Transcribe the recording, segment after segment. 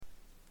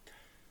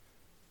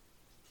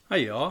Hi,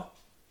 y'all.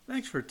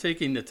 Thanks for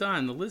taking the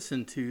time to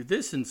listen to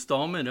this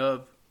installment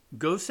of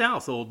Go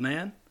South, Old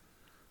Man,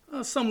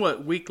 a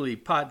somewhat weekly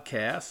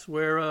podcast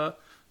where a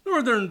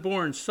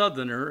northern-born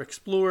Southerner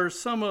explores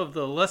some of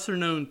the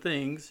lesser-known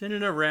things in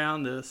and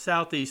around the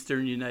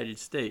southeastern United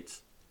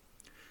States.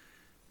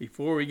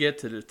 Before we get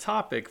to the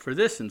topic for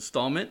this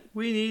installment,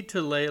 we need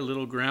to lay a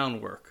little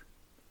groundwork.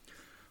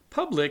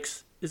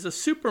 Publix is a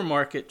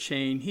supermarket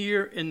chain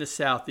here in the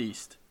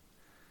Southeast.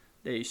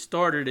 They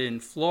started in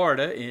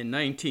Florida in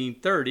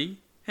 1930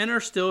 and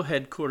are still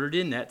headquartered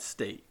in that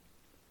state.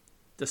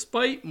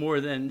 Despite more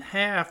than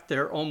half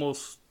their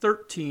almost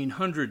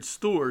 1,300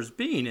 stores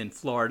being in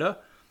Florida,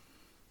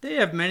 they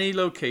have many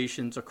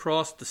locations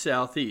across the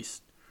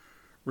Southeast,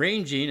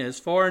 ranging as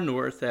far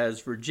north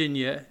as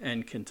Virginia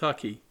and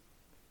Kentucky.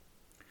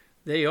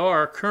 They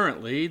are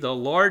currently the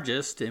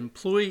largest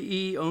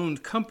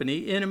employee-owned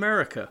company in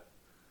America,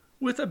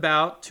 with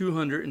about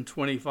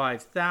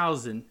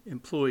 225,000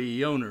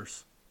 employee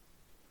owners.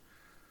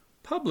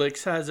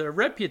 Publix has a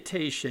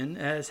reputation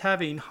as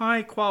having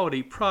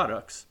high-quality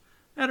products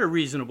at a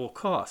reasonable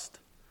cost.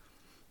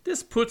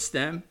 This puts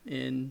them,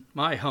 in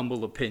my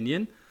humble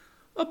opinion,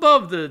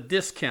 above the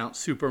discount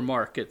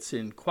supermarkets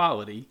in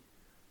quality,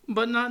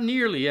 but not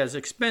nearly as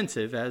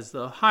expensive as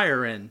the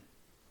higher-end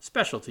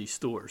specialty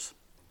stores.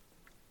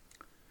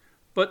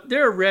 But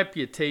their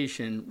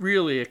reputation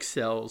really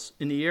excels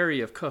in the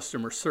area of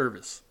customer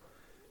service.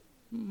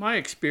 My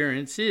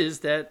experience is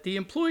that the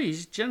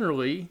employees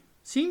generally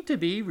seem to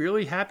be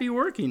really happy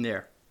working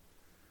there.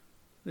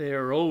 They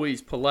are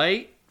always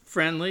polite,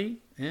 friendly,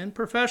 and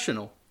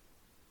professional.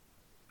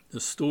 The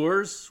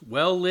store's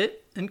well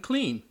lit and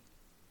clean.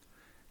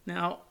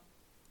 Now,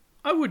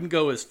 I wouldn't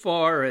go as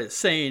far as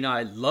saying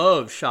I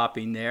love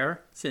shopping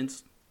there,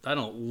 since I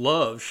don't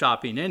love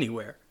shopping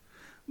anywhere,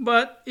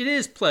 but it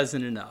is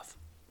pleasant enough.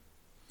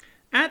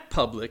 At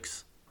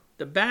Publix,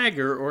 the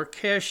bagger or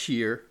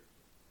cashier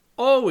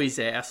always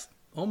asks,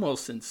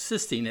 almost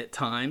insisting at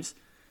times,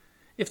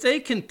 if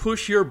they can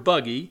push your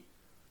buggy,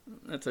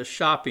 that's a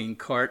shopping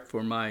cart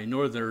for my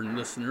northern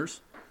listeners,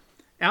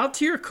 out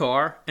to your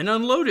car and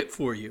unload it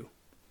for you.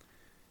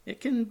 It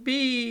can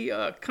be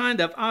a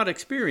kind of odd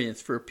experience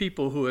for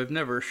people who have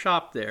never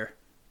shopped there.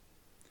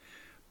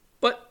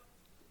 But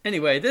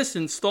anyway, this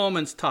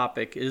installment's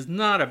topic is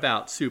not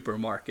about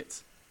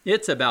supermarkets.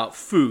 It's about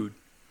food.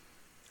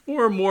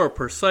 Or more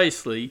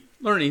precisely,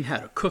 learning how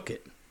to cook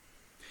it.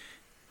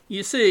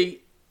 You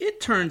see,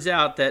 it turns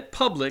out that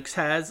Publix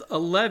has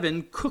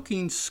 11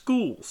 cooking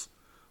schools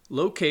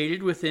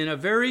located within a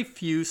very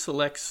few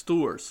select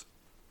stores.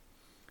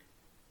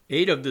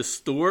 8 of the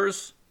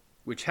stores,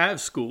 which have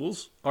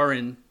schools, are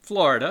in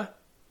Florida,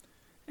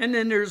 and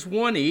then there's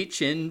 1 each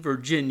in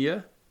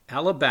Virginia,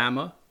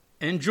 Alabama,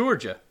 and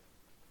Georgia.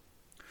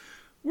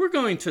 I'm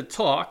going to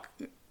talk,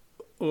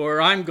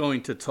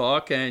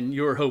 and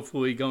you're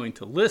hopefully going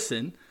to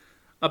listen,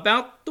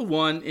 about the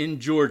one in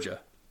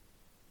Georgia.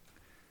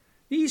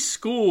 These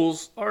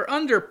schools are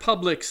under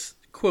Publix,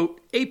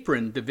 quote,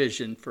 apron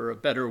division, for a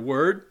better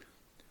word.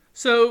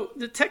 So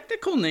the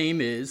technical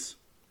name is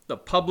the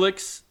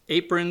Publix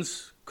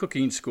Aprons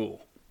Cooking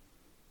School.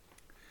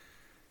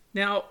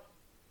 Now,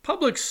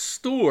 Publix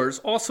stores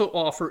also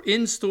offer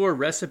in-store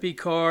recipe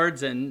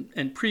cards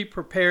and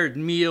pre-prepared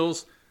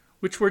meals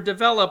which were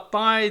developed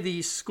by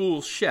these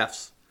school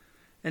chefs,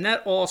 and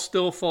that all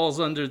still falls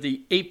under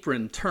the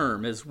apron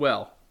term as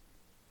well.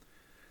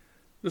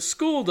 The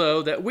school,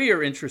 though, that we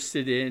are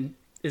interested in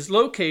is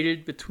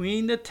located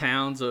between the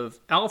towns of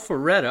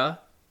Alpheretta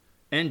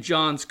and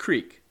Johns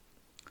Creek.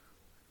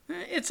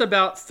 It's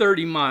about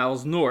 30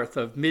 miles north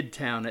of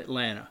Midtown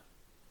Atlanta.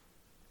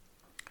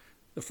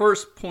 The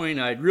first point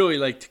I'd really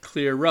like to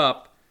clear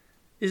up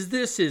is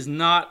this is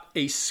not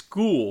a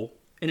school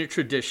in a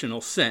traditional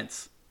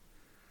sense.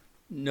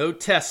 No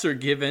tests are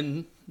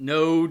given,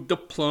 no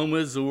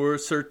diplomas or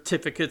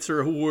certificates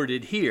are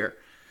awarded here,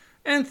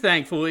 and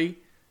thankfully,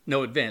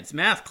 no advanced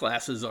math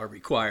classes are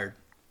required.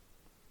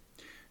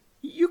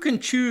 You can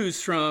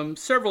choose from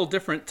several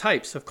different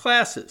types of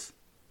classes: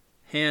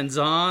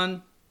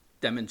 hands-on,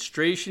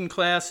 demonstration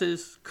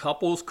classes,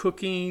 couples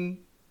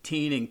cooking,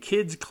 teen and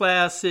kids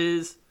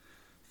classes,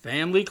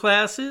 family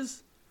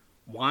classes,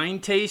 wine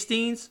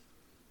tastings,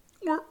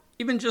 or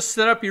even just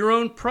set up your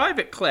own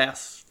private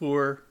class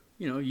for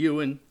you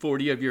and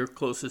 40 of your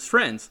closest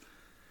friends.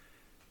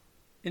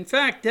 In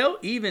fact, they'll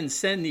even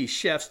send these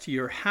chefs to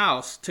your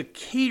house to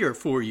cater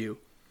for you.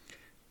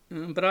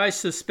 But I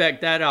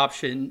suspect that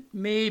option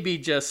may be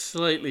just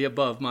slightly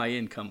above my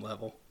income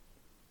level.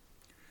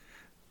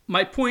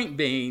 My point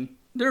being,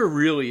 there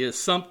really is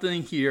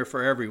something here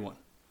for everyone.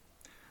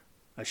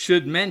 I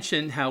should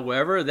mention,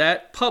 however,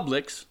 that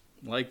Publix,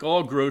 like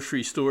all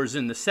grocery stores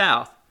in the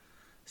South,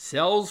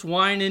 sells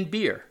wine and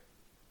beer.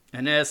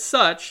 And as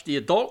such, the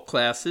adult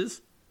classes,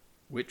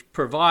 which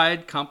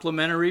provide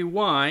complimentary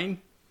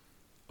wine,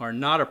 are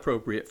not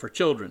appropriate for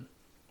children.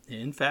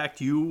 In fact,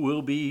 you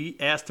will be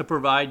asked to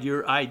provide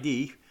your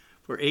ID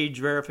for age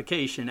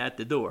verification at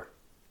the door.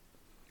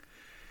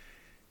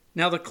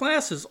 Now, the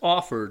classes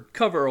offered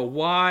cover a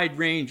wide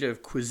range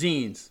of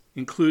cuisines,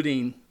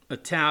 including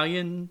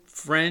Italian,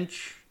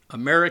 French,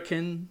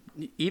 American,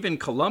 even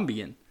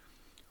Colombian,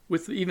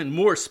 with even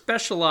more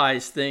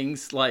specialized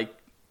things like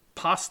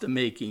pasta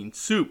making,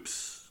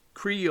 soups,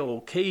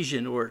 Creole,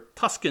 Cajun, or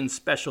Tuscan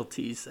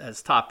specialties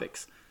as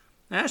topics.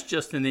 That's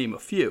just to name a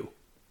few.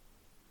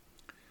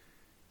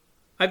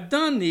 I've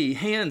done the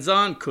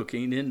hands-on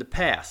cooking in the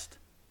past.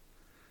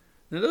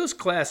 Now, those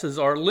classes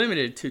are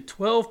limited to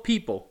 12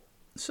 people,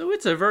 so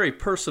it's a very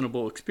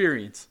personable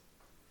experience.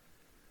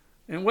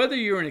 And whether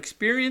you're an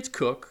experienced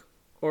cook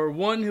or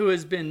one who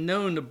has been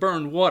known to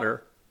burn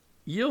water,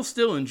 you'll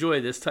still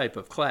enjoy this type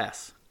of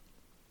class.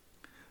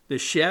 The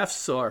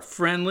chefs are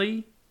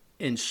friendly,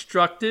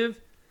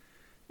 instructive,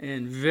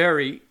 and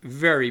very,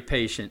 very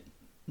patient.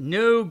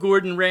 No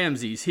Gordon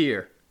Ramsays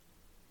here.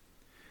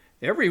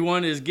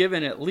 Everyone is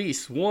given at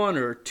least one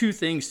or two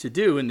things to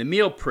do in the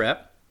meal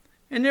prep,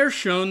 and they're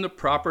shown the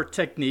proper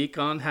technique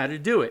on how to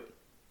do it,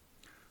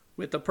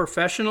 with a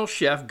professional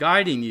chef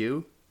guiding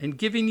you and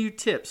giving you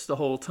tips the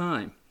whole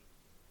time.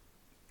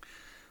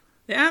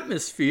 The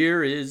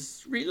atmosphere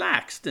is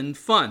relaxed and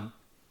fun.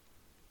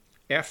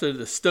 After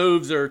the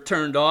stoves are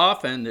turned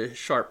off and the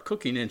sharp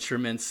cooking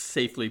instruments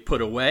safely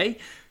put away,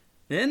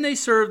 then they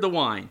serve the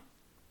wine.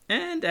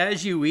 And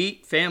as you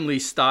eat family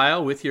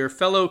style with your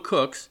fellow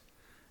cooks,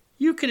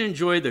 you can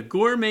enjoy the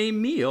gourmet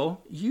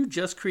meal you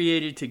just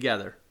created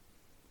together.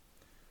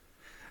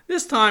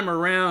 This time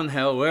around,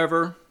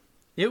 however,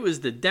 it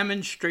was the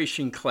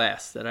demonstration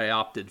class that I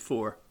opted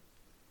for.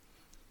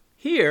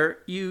 Here,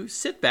 you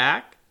sit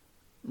back,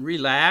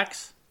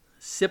 relax,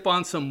 sip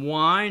on some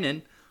wine,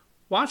 and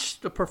watch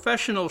the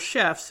professional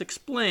chefs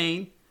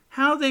explain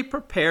how they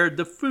prepared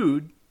the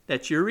food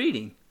that you're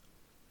eating.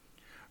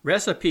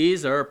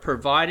 Recipes are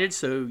provided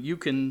so you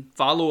can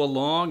follow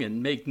along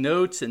and make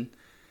notes and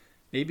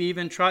maybe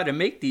even try to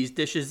make these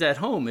dishes at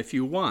home if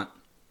you want.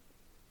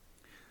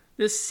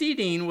 The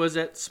seating was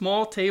at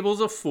small tables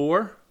of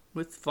 4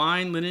 with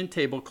fine linen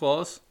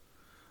tablecloths,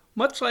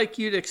 much like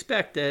you'd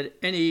expect at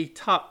any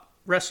top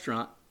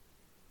restaurant.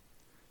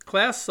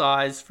 Class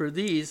size for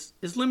these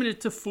is limited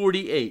to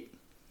 48.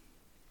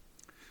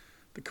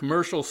 The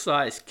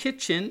commercial-sized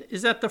kitchen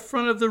is at the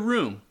front of the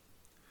room,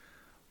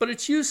 but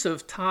its use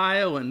of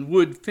tile and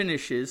wood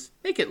finishes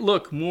make it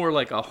look more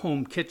like a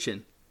home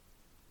kitchen,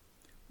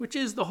 which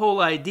is the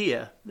whole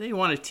idea. They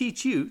want to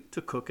teach you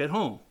to cook at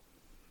home.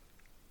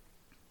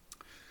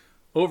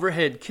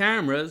 Overhead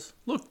cameras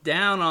look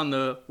down on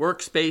the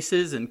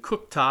workspaces and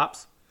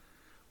cooktops,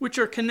 which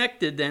are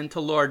connected then to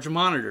large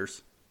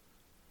monitors.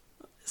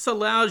 This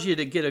allows you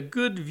to get a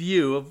good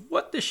view of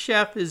what the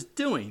chef is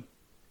doing,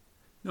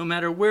 no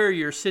matter where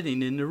you're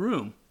sitting in the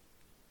room.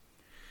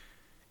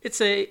 It's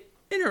an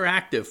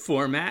interactive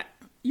format.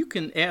 You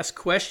can ask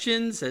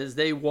questions as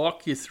they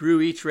walk you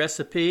through each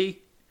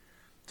recipe,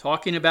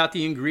 talking about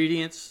the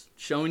ingredients,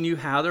 showing you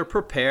how they're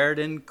prepared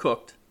and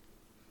cooked.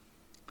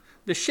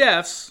 The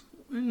chefs,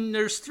 and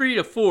there's 3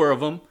 to 4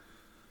 of them,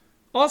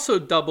 also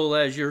double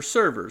as your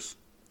servers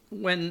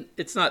when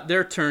it's not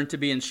their turn to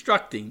be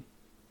instructing.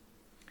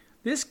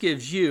 This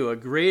gives you a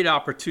great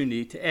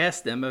opportunity to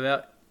ask them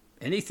about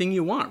anything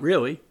you want,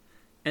 really,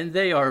 and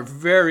they are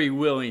very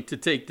willing to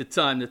take the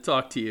time to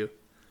talk to you.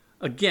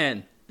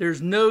 Again,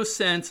 there's no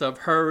sense of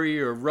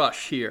hurry or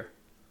rush here.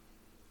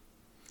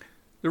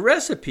 The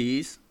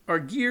recipes are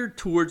geared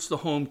towards the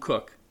home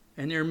cook,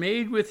 and they're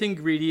made with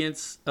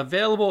ingredients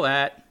available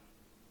at,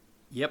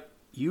 yep,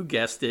 you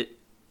guessed it,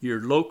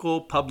 your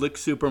local Publix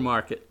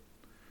supermarket.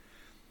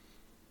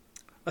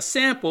 A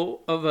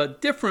sample of a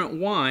different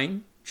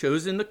wine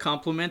chosen to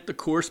complement the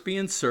course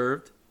being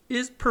served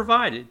is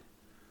provided.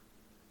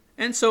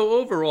 And so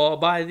overall,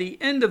 by the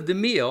end of the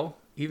meal,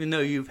 even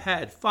though you've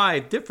had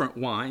 5 different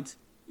wines,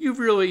 you've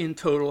really in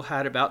total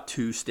had about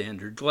 2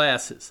 standard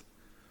glasses.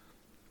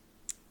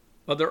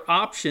 Other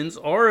options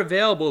are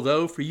available,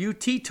 though, for you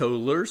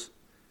teetotalers,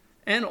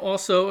 and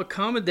also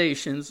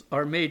accommodations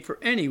are made for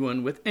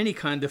anyone with any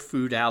kind of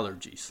food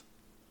allergies.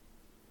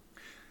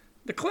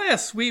 The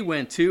class we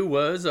went to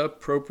was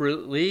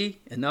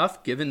appropriately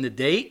enough given the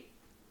date.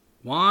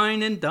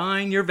 Wine and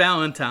dine your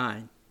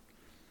Valentine.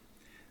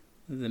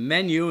 The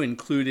menu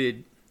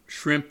included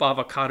shrimp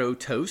avocado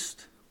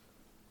toast,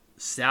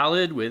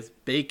 salad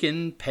with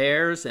bacon,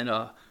 pears, and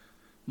a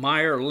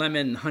Meyer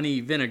lemon honey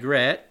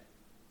vinaigrette,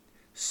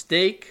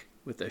 steak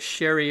with a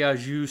sherry au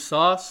jus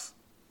sauce,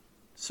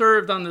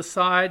 served on the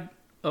side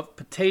of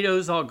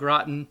potatoes au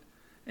gratin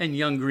and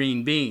young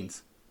green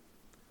beans.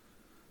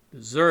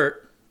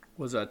 Dessert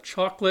was a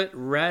chocolate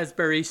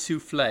raspberry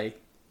souffle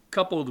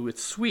coupled with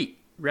sweet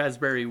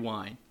raspberry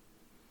wine.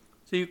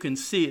 So you can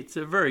see it's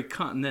a very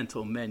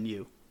continental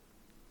menu.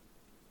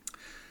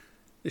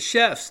 The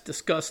chefs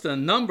discussed a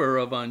number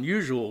of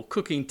unusual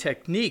cooking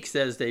techniques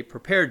as they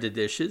prepared the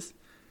dishes,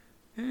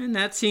 and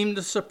that seemed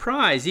to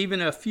surprise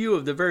even a few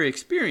of the very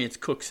experienced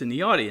cooks in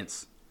the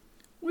audience,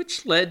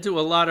 which led to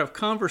a lot of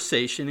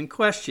conversation and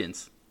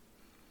questions.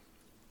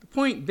 The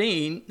point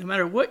being, no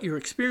matter what your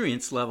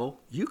experience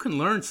level, you can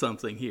learn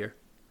something here.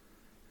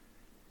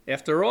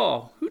 After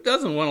all, who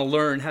doesn't want to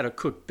learn how to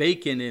cook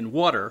bacon in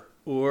water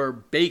or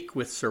bake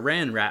with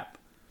saran wrap?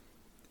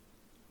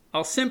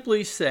 I'll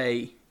simply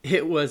say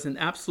it was an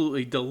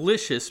absolutely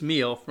delicious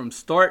meal from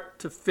start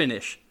to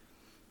finish,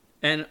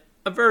 and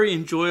a very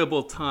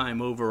enjoyable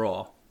time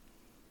overall.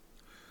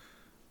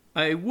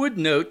 I would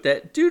note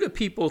that due to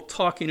people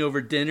talking over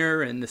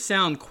dinner and the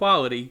sound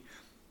quality,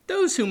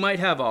 those who might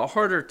have a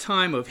harder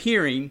time of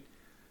hearing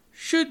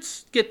should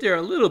get there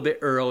a little bit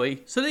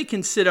early so they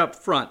can sit up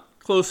front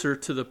closer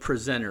to the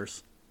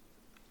presenters.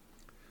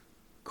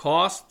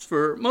 Costs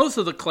for most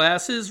of the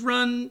classes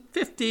run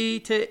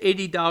 $50 to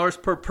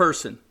 $80 per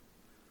person.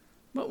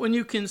 But when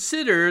you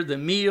consider the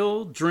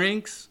meal,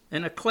 drinks,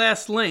 and a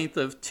class length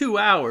of 2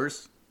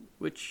 hours,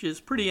 which is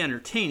pretty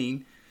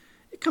entertaining,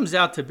 it comes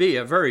out to be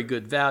a very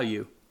good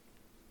value.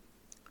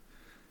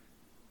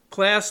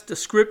 Class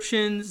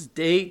descriptions,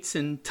 dates,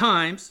 and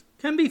times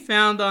can be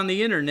found on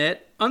the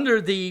internet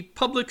under the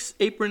Publix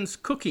Aprons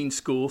Cooking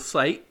School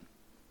site,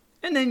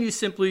 and then you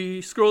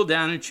simply scroll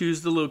down and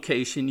choose the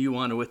location you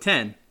want to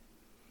attend.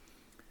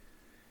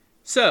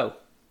 So,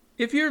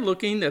 if you're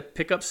looking to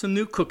pick up some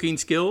new cooking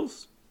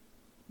skills,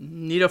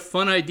 need a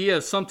fun idea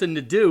of something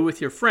to do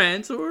with your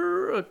friends,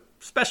 or a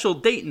special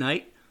date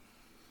night,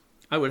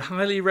 I would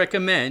highly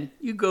recommend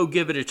you go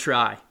give it a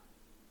try.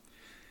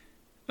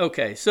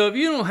 Okay, so if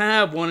you don't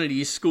have one of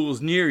these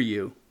schools near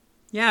you,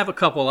 you have a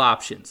couple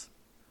options.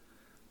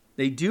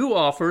 They do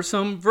offer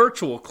some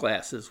virtual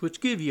classes,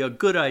 which give you a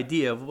good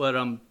idea of what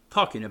I'm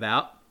talking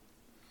about.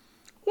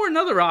 Or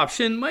another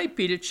option might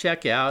be to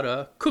check out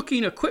a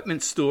cooking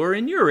equipment store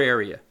in your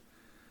area.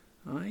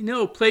 I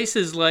know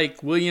places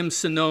like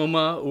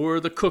Williams-Sonoma or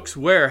the Cook's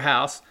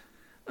Warehouse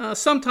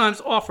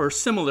sometimes offer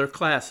similar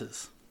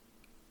classes.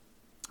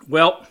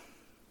 Well,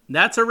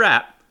 that's a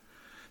wrap.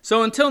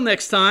 So until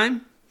next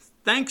time,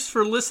 thanks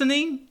for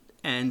listening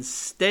and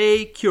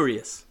stay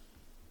curious.